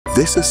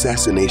This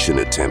assassination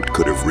attempt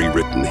could have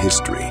rewritten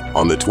history.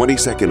 On the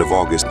 22nd of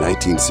August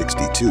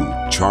 1962,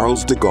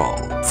 Charles de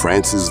Gaulle,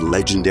 France's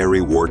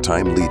legendary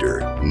wartime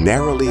leader,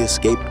 narrowly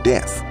escaped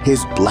death.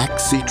 His black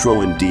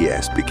Citroën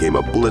DS became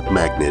a bullet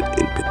magnet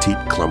in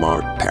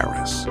Petit-Clamart,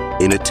 Paris.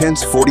 In a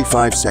tense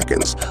 45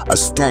 seconds, a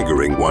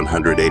staggering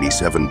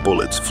 187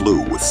 bullets flew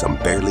with some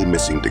barely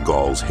missing de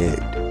Gaulle's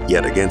head.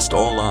 Yet against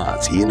all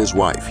odds, he and his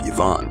wife,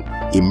 Yvonne,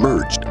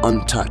 emerged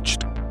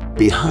untouched.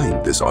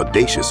 Behind this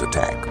audacious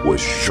attack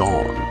was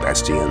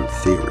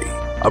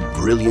Bastien-Thiry, a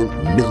brilliant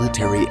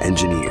military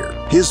engineer.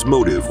 His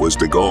motive was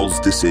de Gaulle's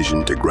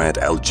decision to grant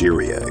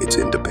Algeria its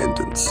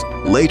independence.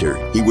 Later,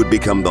 he would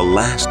become the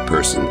last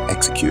person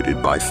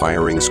executed by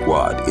firing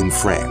squad in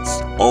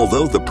France.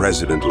 Although the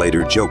president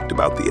later joked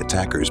about the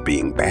attackers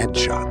being bad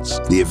shots,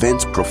 the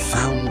event's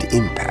profound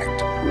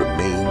impact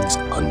remains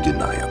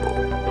undeniable.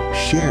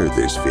 Share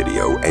this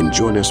video and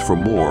join us for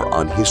more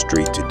on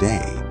History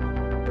Today.